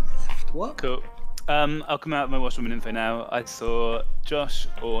 2 people left? What? Cool. I'll come out of my Washwoman info now. I saw Josh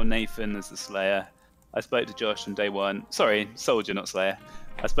or Nathan as the Slayer. I spoke to Josh on day one. Sorry, Soldier, not Slayer.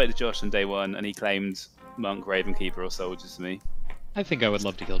 I spoke to Josh on day one, and he claimed Monk, Raven Keeper, or Soldier to me. I think I would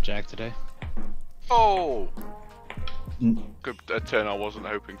love to kill Jack today. Oh! Good turn I wasn't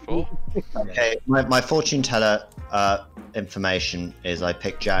hoping for. Okay, my fortune teller information is I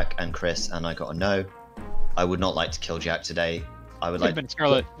picked Jack and Chris, and I got a no. I would not like to kill Jack today. I would Could like have been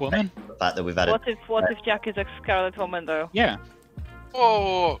Scarlet Woman. the fact that we've had What if Jack is a Scarlet Woman though? Yeah.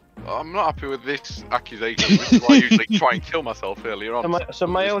 Whoa! I'm not happy with this accusation. This is why I usually try and kill myself earlier on. So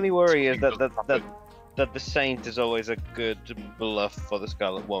my only worry is that the Saint is always a good bluff for the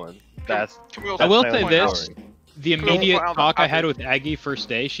Scarlet Woman. I will say this. Worry. The Can we immediate point out talk that I had with Aggie first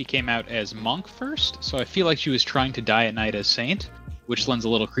day, she came out as Monk first, so I feel like she was trying to die at night as Saint, which lends a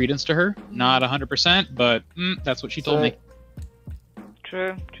little credence to her. Not 100%, but that's what she told me.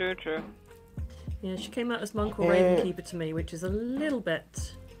 True. Yeah, she came out as Monk or Raven Keeper to me, which is a little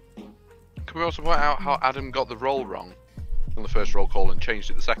bit. Can we also point out how Adam got the roll wrong on the first roll call and changed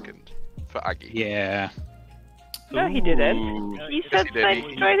it the second for Aggie? Yeah. No, he didn't. He said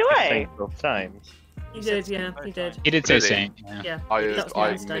Saint straight away. Times. He did, yeah, he did. He did say Did he? Saint. Yeah, I that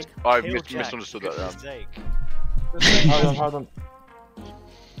was my mistake. misunderstood that. Hold on.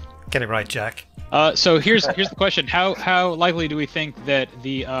 Get it right, Jack. So here's the question: How likely do we think that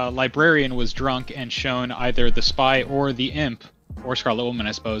the librarian was drunk and shown either the spy or the imp or Scarlet Woman,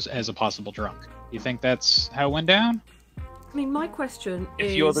 I suppose, as a possible drunk? Do you think that's how it went down? I mean, my question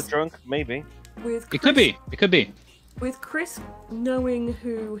is. If you're the drunk, maybe. With Chris, It could be. It could be. With Chris knowing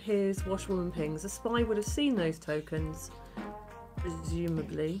who his Washwoman pings, a spy would have seen those tokens,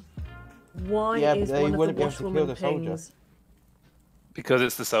 presumably. Why Yeah, but is they one of the wouldn't be able to kill Washwoman the soldier. pings? Because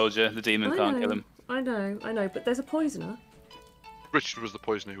it's the soldier, the demon can't kill him. I know, but there's a poisoner. Richard was the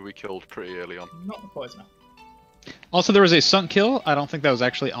poisoner who we killed pretty early on. Not the poisoner. Also, there was a sunk kill. I don't think that was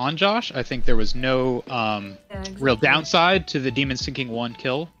actually on Josh. I think there was no real downside to the demon sinking one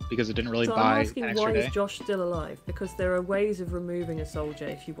kill because it didn't really So buy I'm an asking, extra why day. is Josh still alive? Because there are ways of removing a soldier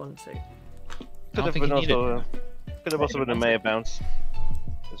if you want to. I Could don't have think been he needed also could have also been a mayor bounce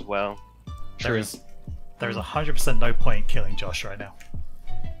as well. There's 100% no point in killing Josh right now.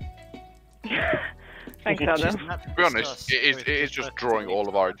 Thanks, Adam. To be honest, it is just drawing all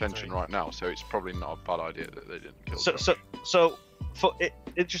of our attention right now, so it's probably not a bad idea that they didn't kill Josh. So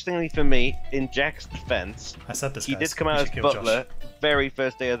interestingly for me, in Jack's defense, I said this, he guys. did come We out should as kill Butler very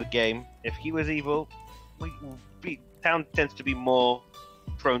first day of the game. If he was evil, town tends to be more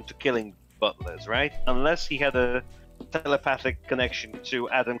prone to killing butlers, right? Unless he had a telepathic connection to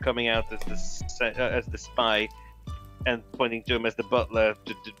Adam coming out as the spy and pointing to him as the butler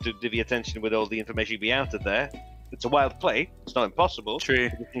to divvy attention with all the information be out of there. It's a wild play. It's not impossible. True.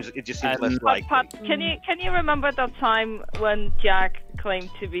 It just seems less likely. Pat, can you remember that time when Jack claimed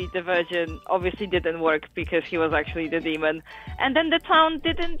to be the Virgin? Obviously didn't work because he was actually the demon, and then the town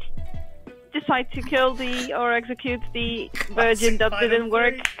didn't decide to kill or execute the Virgin. That didn't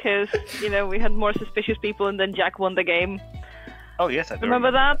work because we had more suspicious people, and then Jack won the game. Oh yes, I do.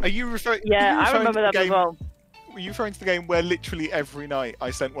 Remember that? Are you referring? Yeah, I remember that as well. Were you referring to the game where literally every night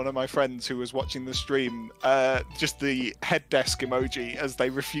I sent one of my friends who was watching the stream just the head desk emoji as they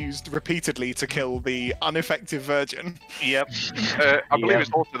refused repeatedly to kill the ineffective Virgin? Yep. I believe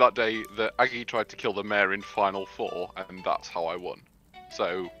it's also that day that Aggie tried to kill the mayor in Final Four, and that's how I won.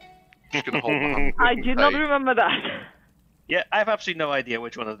 So, just gonna hold my hand. I do not remember that. Yeah, I have absolutely no idea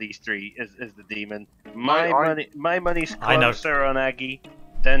which one of these three is the demon. My money's closer on Aggie,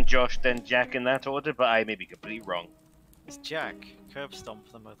 then Josh, then Jack in that order, but I may be completely wrong. It's Jack. Curb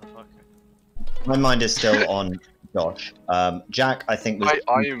stomp the motherfucker. My mind is still on Josh. Jack, I think,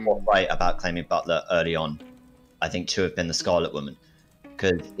 was right about claiming Butler early on. I think to have been the Scarlet Woman,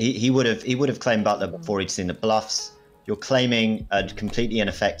 because he would have claimed Butler before he'd seen the bluffs. You're claiming a completely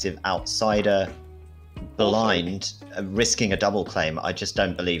ineffective outsider, blind, risking a double claim. I just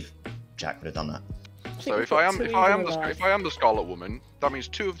don't believe Jack would have done that. So if I am the Scarlet Woman, that means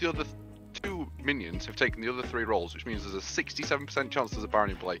two minions have taken the other 3 roles, which means there's a 67% chance there's a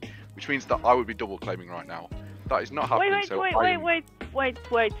Baron in play, which means that I would be double claiming right now. That is not happening. Wait.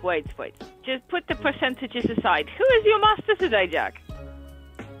 Just put the percentages aside. Who is your master today, Jack?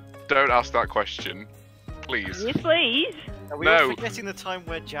 Don't ask that question, please. Yes, please. Are we all forgetting the time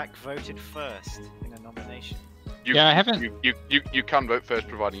where Jack voted first in a nomination? I haven't. You can vote first,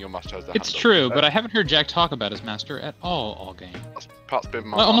 providing your master has the It's hand up. true, but I haven't heard Jack talk about his master at all game. Pat's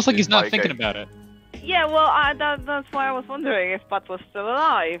been Almost like he's not thinking about it. Yeah, well, that's why I was wondering if Pat was still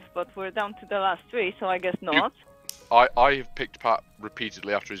alive, but we're down to the last 3, so I guess not. I have picked Pat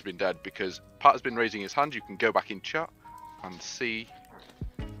repeatedly after he's been dead because Pat has been raising his hand. You can go back in chat and see.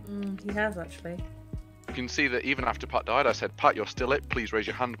 He has actually. You can see that even after Pat died, I said, Pat, you're still it. Please raise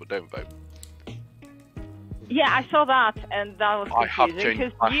your hand, but don't vote. Yeah, I saw that, and that was confusing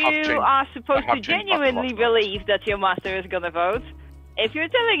because you are supposed to genuinely believe that your master is gonna vote. If you're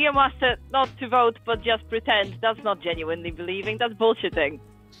telling your master not to vote but just pretend, that's not genuinely believing. That's bullshitting.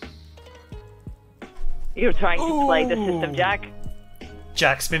 You're trying to play the system, Jack.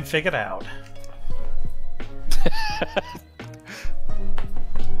 Jack's been figured out.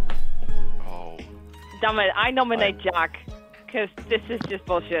 Damn it! I nominate Jack because this is just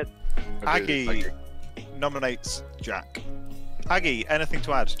bullshit. Aggie nominates Jack. Aggie, anything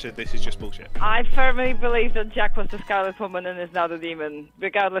to add to this is just bullshit? I firmly believe that Jack was the Scarlet Woman and is now the demon,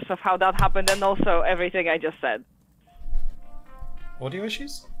 regardless of how that happened and also everything I just said. Audio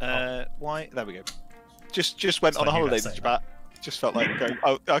issues? Why? There we go. Just went on a holiday, did you, Pat? Just felt like going.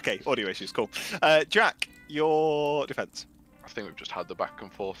 Oh, okay. Audio issues, cool. Jack, your defense. I think we've just had the back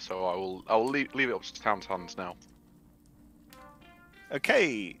and forth, so I will leave it up to Town's hands now.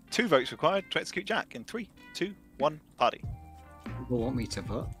 Okay, 2 votes required to execute Jack in 3, 2, 1, party. People want me to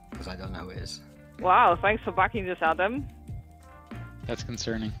vote because I don't know who it is. Wow, thanks for backing this, Adam. That's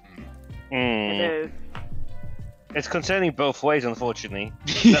concerning. It is. It's concerning both ways, unfortunately.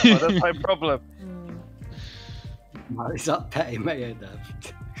 That's my problem. Is that petty, mate?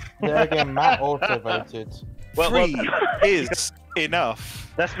 There again, Matt also voted. Well, 3 is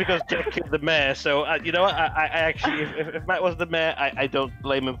enough. That's because Jack killed the mayor, so you know what? I actually, if Matt was the mayor, I don't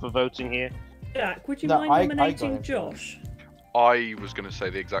blame him for voting here. Jack, would you mind nominating Josh? I was going to say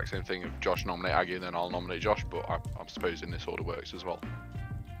the exact same thing of Josh nominate Aggie and then I'll nominate Josh, but I suppose in this order works as well.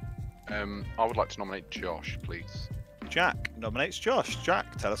 I would like to nominate Josh, please. Jack nominates Josh.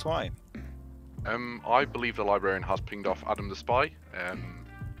 Jack, tell us why. I believe the librarian has pinged off Adam the spy,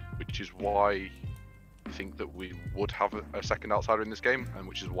 which is why I think that we would have a second outsider in this game, and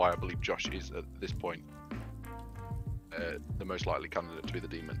which is why I believe Josh is at this point the most likely candidate to be the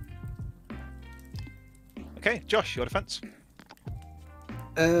demon. Okay, Josh, your defense.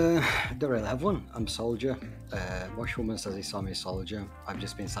 Don't really have one. I'm soldier. Washwoman says he saw me soldier. I've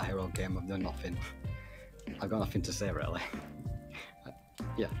just been sat here all game. I've done nothing. I've got nothing to say really.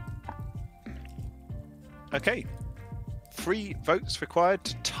 Yeah. Okay. 3 votes required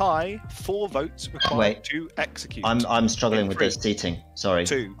to tie. 4 votes required to execute. I'm struggling with this seating. Sorry.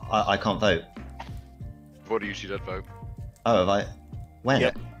 2. I can't vote. What do you did vote? Oh, have I?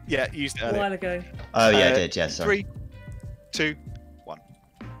 When? Yeah, used it A earlier. while ago. Oh yeah, I did. Yeah, sorry. 3, 2, 1.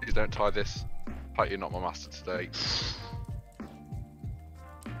 Please don't tie this. Pat, you're not my master today.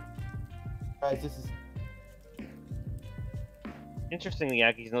 Guys, this is. Interestingly,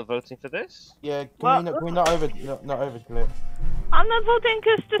 Aggie's not voting for this. Yeah, can we not overkill it? I'm not voting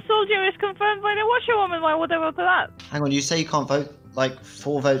because the soldier is confirmed by the washerwoman. Why would I vote for that? Hang on, you say you can't vote? Like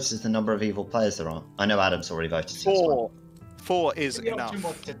 4 votes is the number of evil players there are. I know Adam's already voted. 4 is The enough.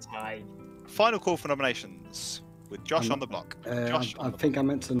 optimal to tie. Final call for nominations with Josh on the block. Josh, I think I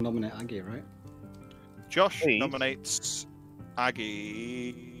meant to nominate Aggie, right? Josh nominates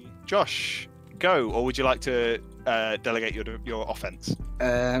Aggie. Josh, go, or would you like to delegate your offense?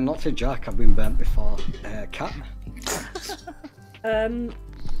 Not for Jack. I've been burnt before. Cat.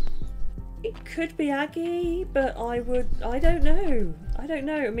 It could be Aggie, but I don't know.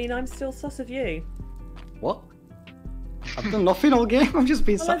 I mean, I'm still sus of you. What? I've done nothing all game. I've just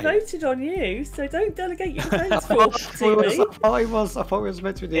been Well, I sat here. voted on you, so don't delegate your defense I for thought it was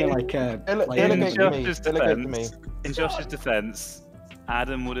meant to be doing like In Josh's defense,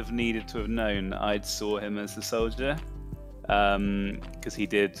 Adam would have needed to have known I'd saw him as the soldier, because he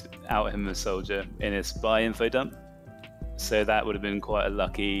did out him as soldier in his spy info dump. So that would have been quite a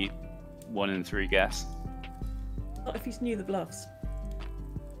lucky 1 in 3 guess. Not if he knew the bluffs.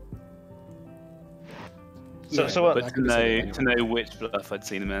 But to know which bluff I'd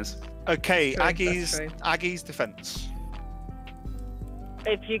seen him as. Okay, True, Aggie's defense.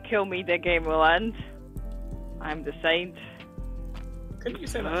 If you kill me, the game will end. I'm the saint. Couldn't you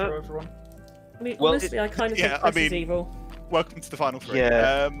say that for everyone? I mean, honestly, I kind of think Chris is evil. Welcome to the final 3.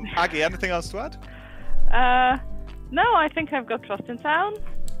 Yeah. Aggie, anything else to add? No, I think I've got trust in town.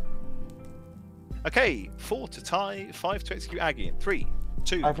 Okay, 4 to tie, 5 to execute Aggie in 3,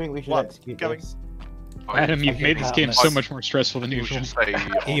 2, I think we should 1. execute Going. this. Adam, you've made this game so much more stressful than usual.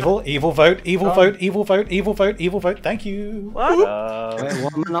 Evil vote, evil vote, evil vote, evil vote, evil vote. Thank you. Wait,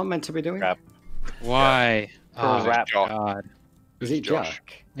 what am I not meant to be doing? Why? Oh, God. Was it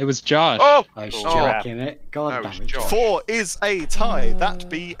Jack? It was Josh. Oh! I was joking it. God damn it. 4 is a tie. That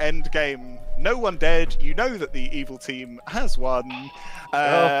be end game. No one dead. You know that the evil team has won.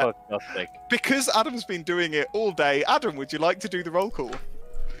 for God's sake. Because Adam's been doing it all day. Adam, would you like to do the roll call?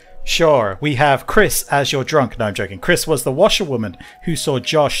 Sure, we have Chris as your drunk. No, I'm joking. Chris was the washerwoman who saw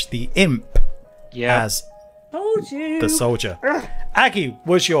Josh the imp as Told you. the soldier. Aggie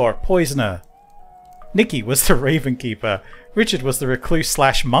was your poisoner. Nikki was the raven keeper. Richard was the recluse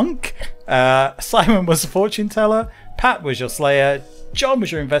 / monk. Simon was the fortune teller. Pat was your slayer. John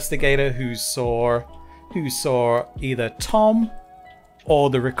was your investigator who saw either Tom or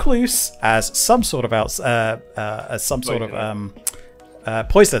the recluse as some sort of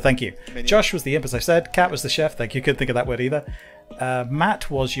poisoner. Thank you. Josh was the imp, as I said. Kat was the chef. Thank you. Couldn't think of that word either. Matt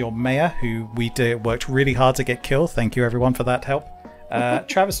was your mayor, who worked really hard to get killed. Thank you, everyone, for that help.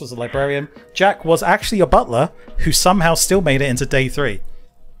 Travis was the librarian. Jack was actually a butler who somehow still made it into day 3.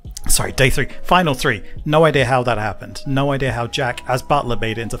 Sorry, day 3. Final 3. No idea how that happened. No idea how Jack, as butler,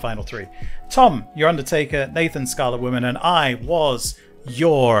 made it into final 3. Tom, your undertaker. Nathan, Scarlet Woman. And I was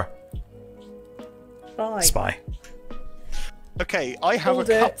your spy. Okay, I have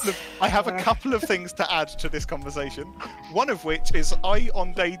a couple of things to add to this conversation. One of which is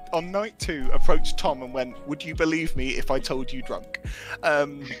on night 2 approached Tom and went, "Would you believe me if I told you drunk?"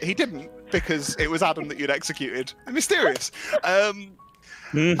 He didn't, because it was Adam that you'd executed. Mysterious. I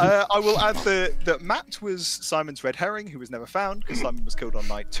will add that Matt was Simon's red herring, who was never found because Simon was killed on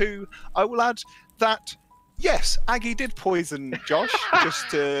night 2. I will add that yes, Aggie did poison Josh just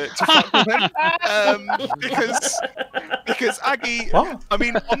to fuck with him, because Aggie. What? I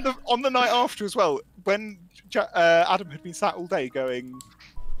mean, on the night after as well, when Adam had been sat all day going,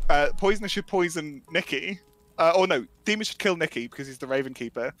 "Poisoner should poison Nikki." Or no, Demon should kill Nikki because he's the Raven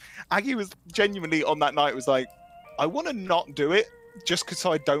Keeper. Aggie was genuinely on that night was like, "I want to not do it." Just because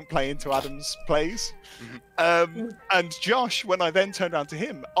I don't play into Adam's plays. And Josh, when I then turned around to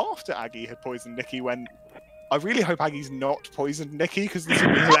him after Aggie had poisoned Nikki, went, "I really hope Aggie's not poisoned Nikki because this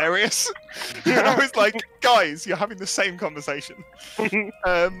would be hilarious." And I was like, "Guys, you're having the same conversation."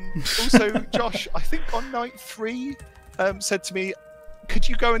 Also, Josh, I think on night 3, said to me, "Could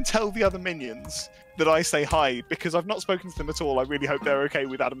you go and tell the other minions that I say hi, because I've not spoken to them at all. I really hope they're okay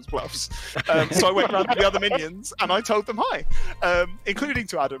with Adam's bluffs." So I went around to the other minions and I told them hi, including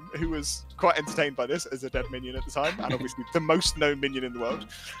to Adam, who was quite entertained by this as a dead minion at the time, and obviously the most known minion in the world.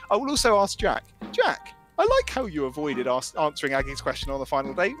 I will also ask Jack, I like how you avoided answering Aggie's question on the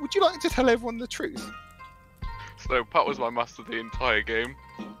final day. Would you like to tell everyone the truth? So Pat was my master the entire game,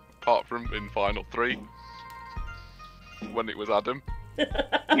 apart from in final 3, when it was Adam. Because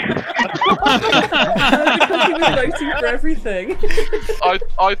he was voting for everything.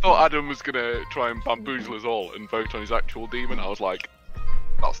 I thought Adam was gonna try and bamboozle us all and vote on his actual demon. I was like,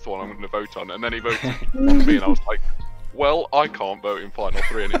 "That's the one I'm gonna vote on," and then he voted on me, and I was like, "Well, I can't vote in final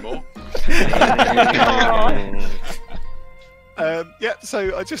 3 anymore." Yeah,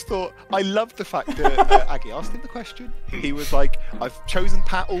 so I just thought, I loved the fact that Aggie asked him the question. He was like, "I've chosen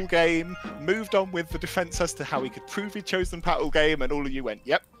Pat all game," moved on with the defense as to how he could prove he'd chosen Pat all game, and all of you went,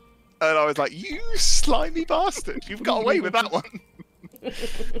 "Yep." And I was like, "You slimy bastard, you've got away with that one."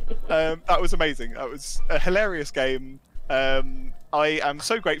 That was amazing. That was a hilarious game. I am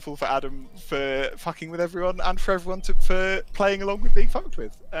so grateful for Adam for fucking with everyone, and for everyone for playing along with being fucked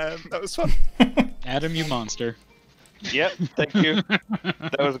with. That was fun. Adam, you monster. Yep, thank you.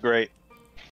 That was great.